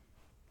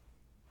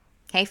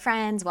Hey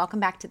friends, welcome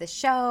back to the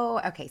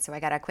show. Okay, so I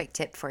got a quick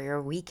tip for your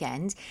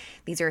weekend.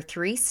 These are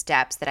 3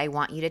 steps that I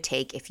want you to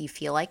take if you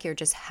feel like you're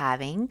just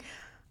having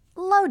a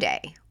low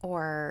day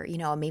or,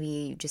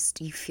 maybe just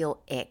you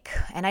feel ick.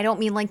 And I don't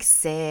mean like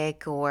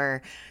sick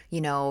or,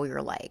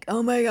 you're like,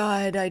 "Oh my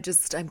god,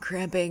 I'm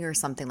cramping" or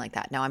something like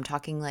that. No, I'm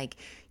talking like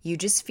you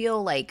just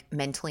feel like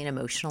mentally and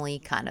emotionally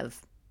kind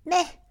of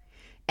meh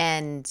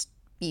and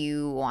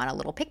you want a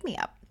little pick me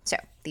up. So,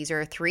 these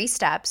are 3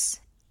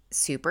 steps,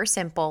 super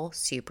simple,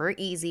 super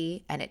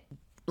easy, and it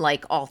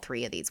like all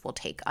 3 of these will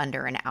take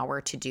under an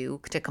hour to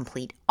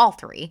complete all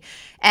 3.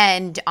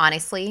 And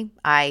honestly,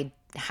 I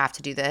have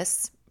to do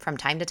this from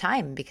time to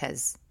time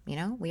because,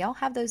 we all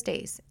have those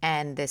days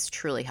and this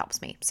truly helps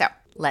me. So,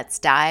 let's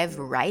dive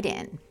right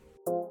in.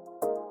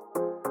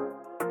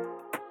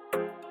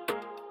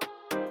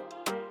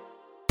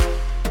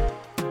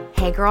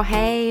 Hey girl,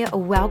 hey,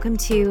 welcome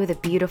to The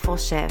Beautiful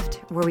Shift,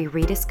 where we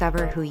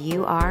rediscover who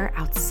you are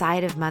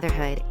outside of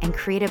motherhood and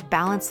create a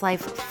balanced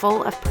life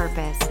full of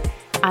purpose.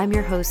 I'm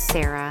your host,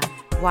 Sarah,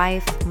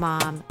 wife,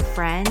 mom,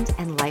 friend,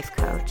 and life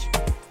coach.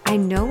 I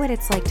know what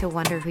it's like to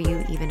wonder who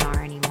you even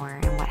are anymore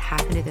and what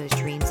happened to those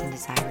dreams and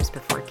desires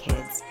before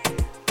kids.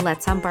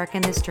 Let's embark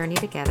on this journey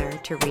together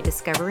to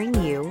rediscovering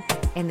you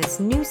in this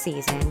new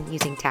season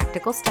using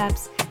tactical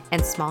steps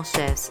and small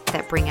shifts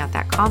that bring out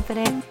that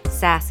confident,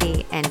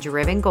 sassy, and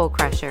driven goal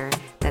crusher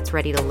that's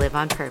ready to live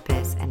on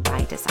purpose and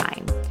by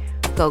design.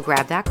 Go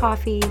grab that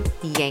coffee,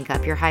 yank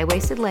up your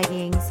high-waisted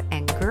leggings,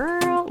 and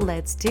girl,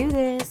 let's do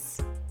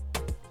this.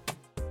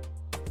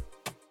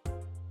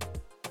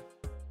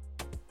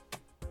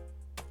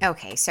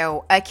 Okay,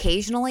 so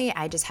occasionally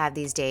I just have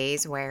these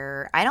days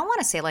where I don't want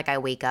to say like I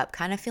wake up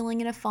kind of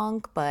feeling in a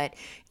funk, but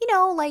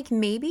like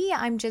maybe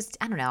I'm just,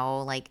 I don't know,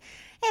 like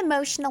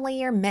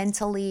emotionally or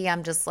mentally,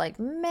 I'm just like,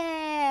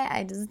 meh,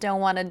 I just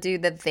don't want to do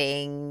the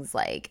things.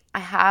 Like I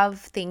have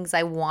things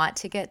I want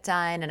to get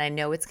done and I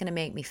know it's going to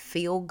make me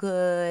feel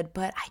good,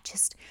 but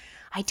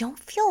I don't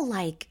feel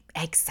like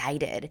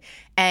excited.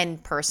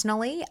 And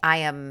personally,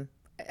 I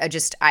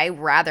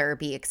rather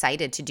be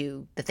excited to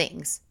do the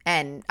things.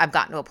 And I've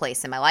gotten to a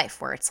place in my life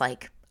where it's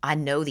like, I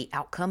know the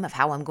outcome of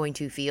how I'm going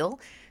to feel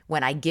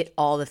when I get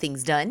all the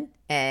things done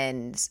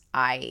and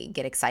I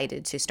get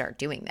excited to start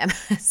doing them.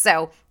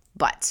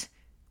 But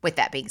with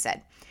that being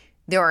said,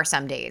 there are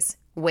some days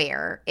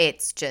where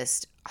it's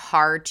just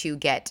hard to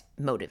get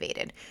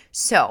motivated.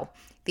 So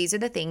these are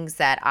the things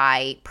that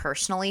I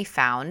personally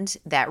found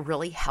that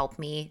really help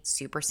me.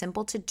 Super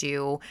simple to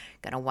do.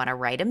 Gonna want to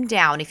write them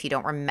down if you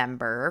don't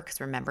remember, because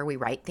remember, we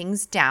write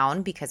things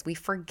down because we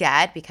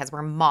forget, because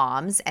we're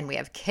moms and we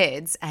have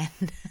kids and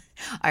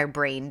our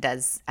brain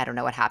does, I don't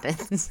know what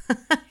happens.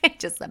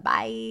 Just a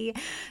bye.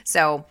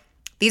 So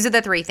these are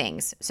the 3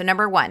 things. So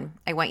number 1,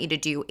 I want you to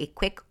do a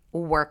quick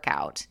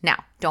workout.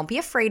 Now, don't be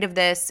afraid of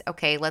this,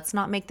 okay? Let's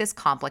not make this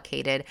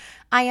complicated.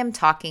 I am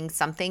talking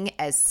something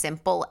as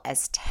simple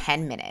as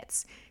 10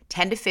 minutes,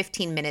 10 to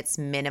 15 minutes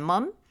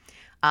minimum.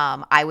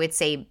 I would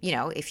say,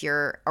 if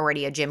you're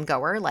already a gym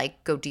goer,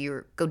 like go do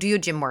your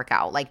gym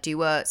workout, like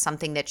do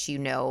something that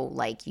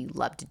like you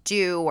love to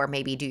do, or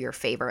maybe do your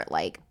favorite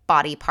like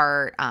body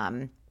part,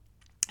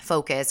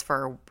 focus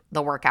for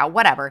the workout,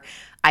 whatever.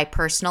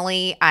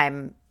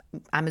 I'm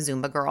a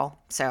Zumba girl,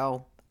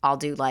 so I'll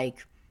do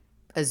like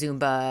a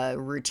Zumba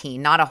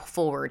routine, not a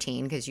full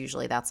routine because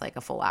usually that's like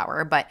a full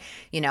hour, but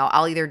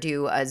I'll either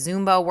do a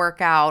Zumba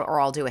workout or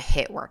I'll do a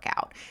HIIT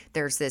workout.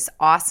 There's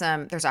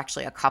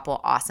actually a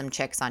couple awesome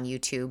chicks on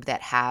YouTube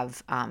that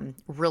have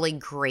really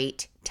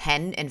great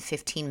 10 and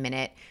 15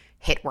 minute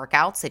HIIT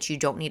workouts that you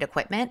don't need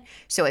equipment.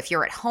 So if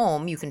you're at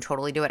home, you can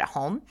totally do it at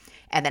home.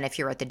 And then if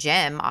you're at the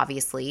gym,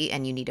 obviously,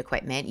 and you need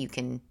equipment, you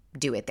can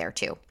do it there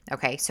too.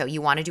 Okay. So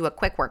you want to do a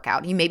quick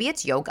workout. Maybe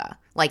it's yoga.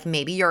 Like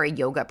maybe you're a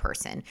yoga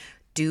person.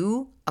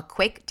 Do a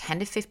quick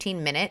 10 to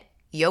 15 minute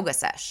yoga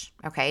sesh,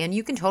 okay? And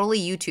you can totally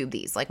YouTube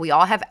these. Like we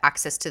all have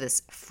access to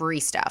this free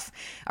stuff,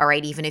 all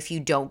right? Even if you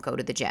don't go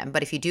to the gym.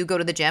 But if you do go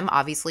to the gym,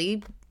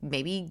 obviously,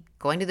 maybe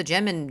going to the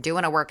gym and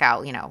doing a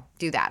workout,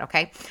 do that,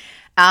 okay?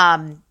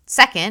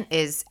 Second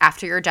is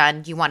after you're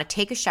done, you want to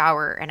take a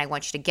shower and I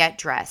want you to get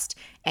dressed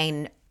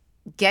and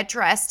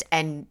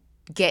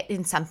get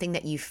in something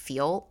that you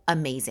feel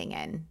amazing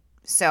in.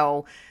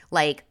 So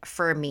like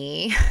for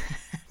me,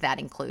 that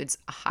includes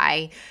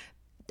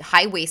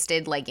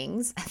high-waisted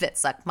leggings that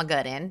suck my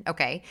gut in,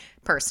 okay,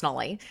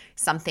 personally.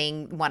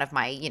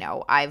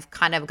 I've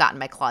kind of gotten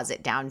my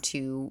closet down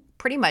to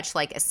pretty much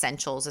like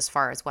essentials as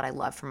far as what I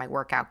love for my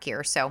workout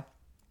gear. So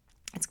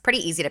it's pretty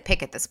easy to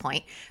pick at this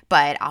point,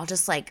 but I'll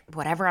just like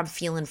whatever I'm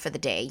feeling for the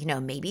day.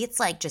 Maybe it's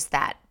like just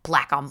that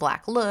black on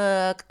black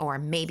look, or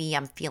maybe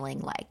I'm feeling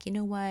like, you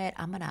know what,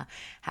 I'm going to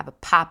have a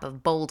pop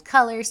of bold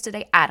colors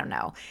today. I don't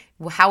know.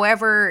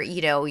 However,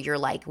 you're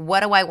like, what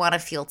do I want to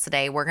feel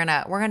today? We're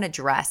going to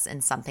dress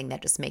in something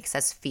that just makes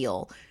us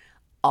feel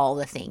all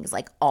the things,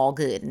 like all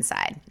good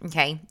inside.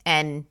 Okay.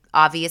 And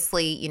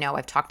obviously,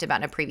 I've talked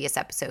about in a previous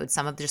episode,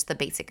 some of just the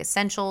basic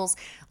essentials,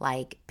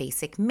 like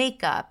basic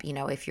makeup,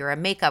 if you're a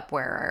makeup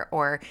wearer,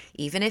 or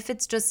even if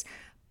it's just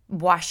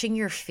washing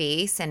your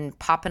face and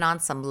popping on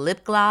some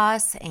lip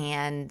gloss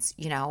and,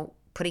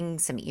 putting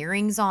some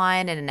earrings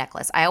on and a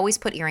necklace. I always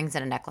put earrings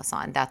and a necklace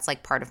on. That's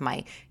like part of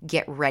my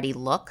get ready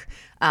look.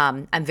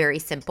 I'm very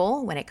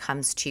simple when it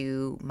comes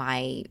to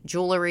my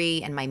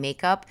jewelry and my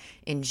makeup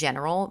in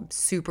general.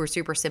 Super,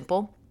 super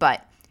simple.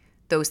 But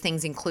those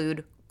things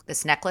include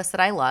this necklace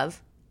that I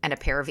love and a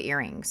pair of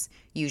earrings,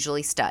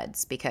 usually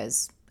studs,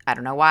 because I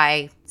don't know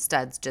why,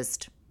 studs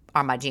just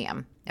are my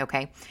jam.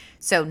 Okay.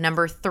 So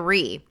number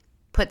 3,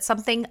 put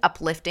something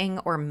uplifting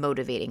or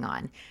motivating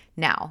on.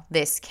 Now,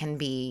 this can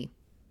be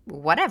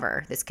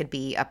whatever. This could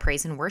be a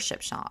praise and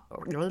worship song,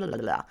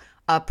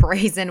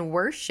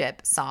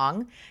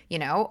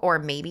 or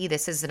maybe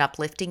this is an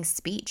uplifting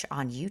speech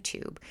on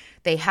YouTube.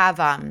 They have,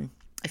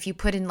 if you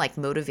put in like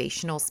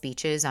motivational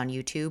speeches on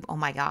YouTube, oh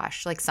my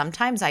gosh, like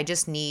sometimes I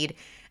just need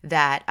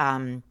that,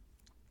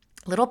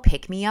 little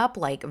pick me up,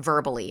 like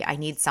verbally. I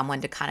need someone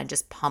to kind of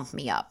just pump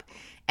me up.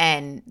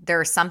 And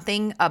there's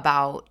something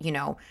about,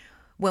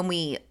 when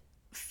we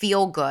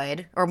feel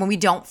good, or when we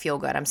don't feel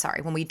good,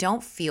 when we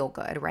don't feel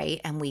good,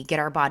 right? And we get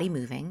our body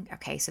moving.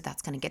 Okay. So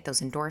that's going to get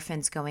those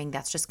endorphins going.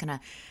 That's just going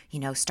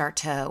to, start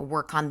to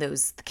work on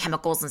those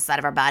chemicals inside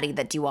of our body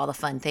that do all the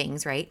fun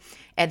things. Right.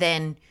 And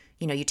then,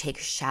 you take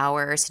a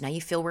shower. So now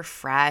you feel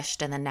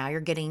refreshed. And then now you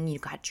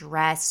got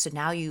dressed. So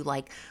now you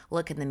like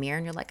look in the mirror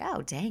and you're like,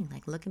 oh, dang,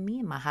 like look at me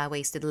in my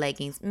high-waisted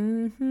leggings.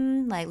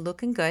 Like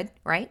looking good.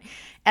 Right.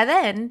 And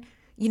then,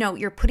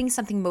 you're putting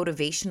something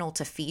motivational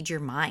to feed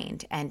your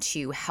mind and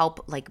to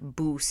help like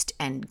boost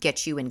and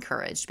get you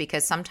encouraged,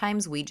 because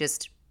sometimes we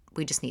just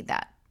need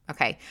that.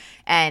 Okay.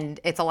 And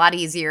it's a lot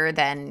easier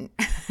than,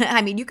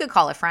 you could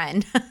call a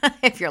friend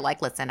if you're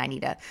like, listen, I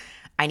need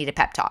a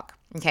pep talk.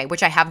 Okay.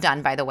 Which I have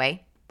done, by the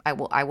way. I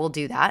will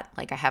do that.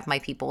 Like I have my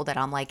people that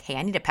I'm like, hey,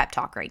 I need a pep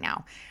talk right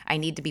now. I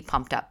need to be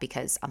pumped up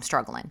because I'm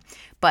struggling.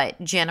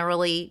 But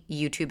generally,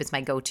 YouTube is my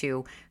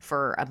go-to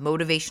for a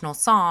motivational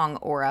song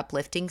or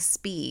uplifting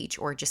speech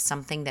or just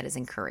something that is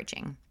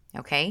encouraging.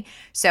 Okay.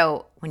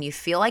 So when you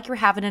feel like you're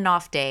having an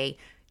off day,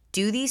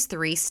 do these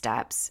 3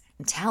 steps.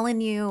 I'm telling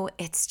you,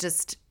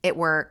 it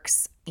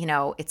works.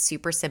 It's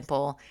super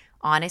simple.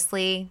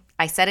 Honestly,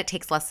 I said it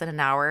takes less than an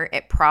hour.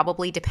 It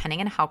probably,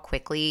 depending on how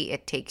quickly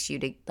it takes you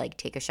to like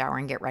take a shower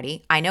and get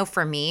ready. I know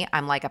for me,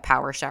 I'm like a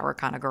power shower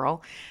kind of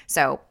girl.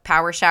 So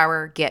power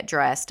shower, get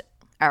dressed.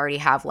 I already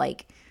have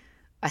like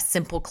a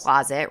simple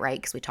closet, right?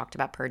 Because we talked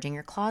about purging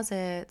your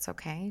closets.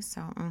 Okay.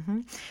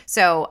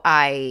 So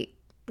I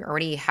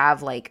already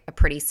have like a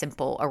pretty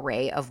simple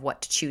array of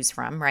what to choose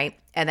from, right?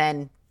 And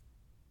then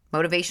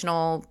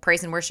motivational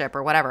praise and worship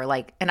or whatever,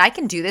 and I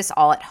can do this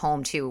all at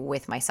home too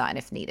with my son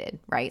if needed,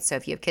 right? So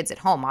if you have kids at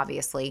home,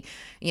 obviously,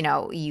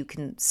 you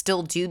can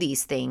still do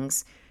these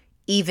things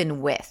even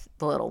with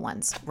the little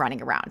ones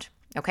running around.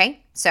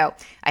 Okay. So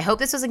I hope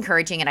this was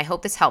encouraging and I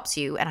hope this helps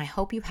you, and I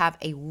hope you have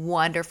a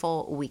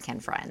wonderful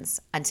weekend, friends.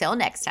 Until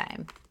next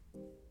time.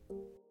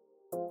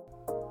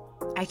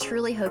 I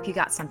truly hope you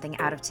got something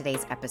out of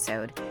today's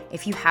episode.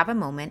 If you have a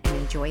moment and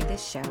enjoyed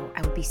this show,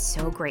 I would be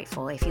so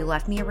grateful if you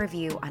left me a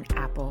review on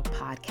Apple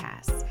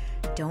Podcasts.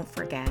 Don't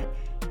forget,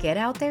 get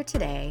out there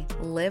today,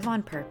 live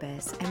on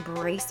purpose,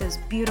 embrace those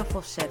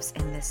beautiful shifts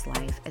in this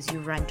life as you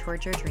run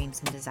towards your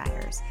dreams and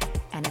desires.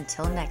 And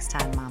until next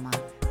time, Mama,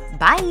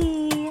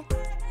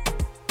 bye!